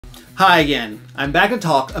Hi again. I'm back to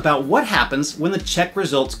talk about what happens when the check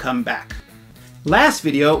results come back. Last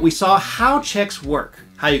video, we saw how checks work,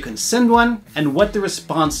 how you can send one, and what the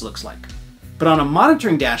response looks like. But on a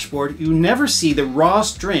monitoring dashboard, you never see the raw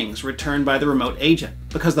strings returned by the remote agent,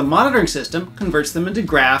 because the monitoring system converts them into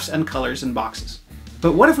graphs and colors and boxes.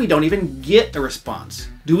 But what if we don't even get a response?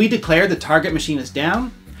 Do we declare the target machine is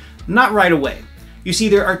down? Not right away. You see,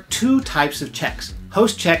 there are two types of checks: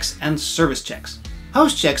 host checks and service checks.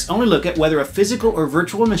 Host checks only look at whether a physical or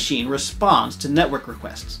virtual machine responds to network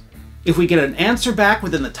requests. If we get an answer back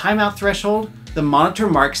within the timeout threshold, the monitor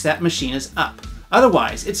marks that machine as up.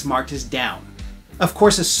 Otherwise, it's marked as down. Of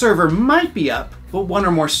course, a server might be up, but one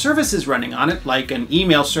or more services running on it, like an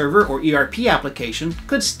email server or ERP application,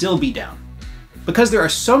 could still be down. Because there are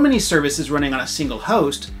so many services running on a single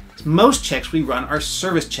host, most checks we run are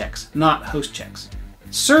service checks, not host checks.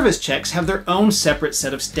 Service checks have their own separate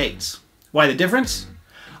set of states. Why the difference?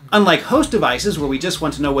 Unlike host devices where we just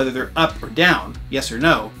want to know whether they're up or down, yes or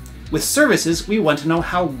no, with services we want to know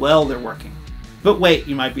how well they're working. But wait,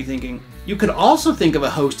 you might be thinking, you could also think of a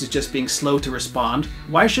host as just being slow to respond.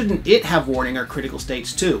 Why shouldn't it have warning or critical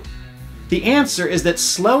states too? The answer is that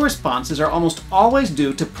slow responses are almost always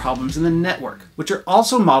due to problems in the network, which are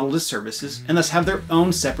also modeled as services and thus have their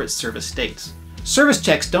own separate service states. Service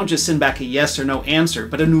checks don't just send back a yes or no answer,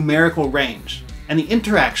 but a numerical range. And the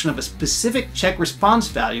interaction of a specific check response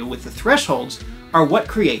value with the thresholds are what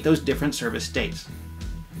create those different service states.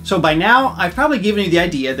 So by now, I've probably given you the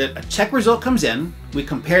idea that a check result comes in, we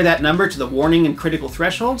compare that number to the warning and critical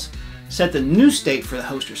thresholds, set the new state for the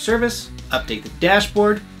host or service, update the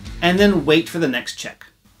dashboard, and then wait for the next check.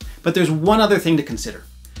 But there's one other thing to consider.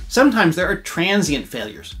 Sometimes there are transient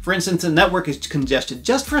failures. For instance, the network is congested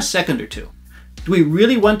just for a second or two. Do we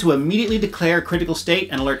really want to immediately declare a critical state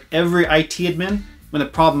and alert every IT admin when the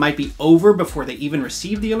problem might be over before they even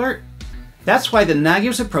receive the alert? That's why the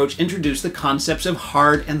Nagios approach introduced the concepts of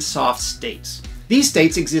hard and soft states. These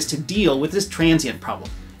states exist to deal with this transient problem,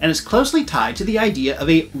 and is closely tied to the idea of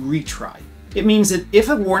a retry. It means that if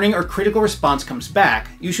a warning or critical response comes back,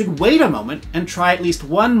 you should wait a moment and try at least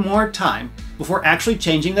one more time before actually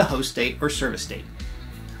changing the host state or service state.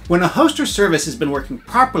 When a host or service has been working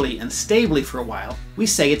properly and stably for a while, we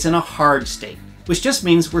say it's in a hard state, which just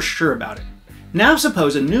means we're sure about it. Now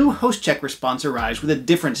suppose a new host check response arrives with a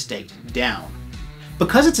different state, down.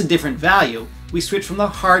 Because it's a different value, we switch from the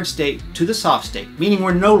hard state to the soft state, meaning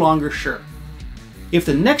we're no longer sure. If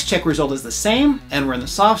the next check result is the same and we're in the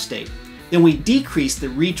soft state, then we decrease the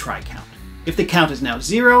retry count. If the count is now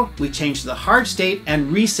 0, we change to the hard state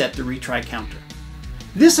and reset the retry counter.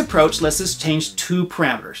 This approach lets us change two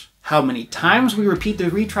parameters: how many times we repeat the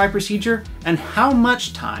retry procedure and how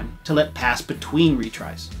much time to let pass between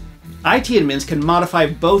retries. IT admins can modify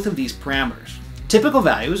both of these parameters. Typical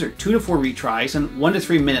values are 2 to 4 retries and 1 to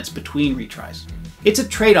 3 minutes between retries. It's a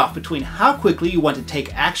trade-off between how quickly you want to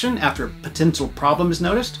take action after a potential problem is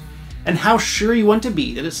noticed and how sure you want to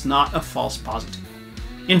be that it's not a false positive.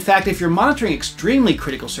 In fact, if you're monitoring extremely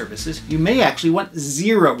critical services, you may actually want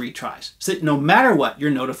 0 retries, so that no matter what,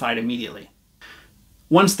 you're notified immediately.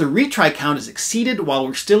 Once the retry count is exceeded while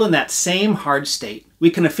we're still in that same hard state,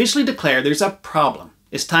 we can officially declare there's a problem.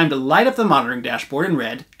 It's time to light up the monitoring dashboard in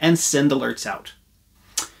red and send alerts out.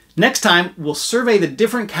 Next time, we'll survey the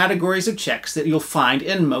different categories of checks that you'll find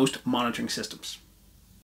in most monitoring systems.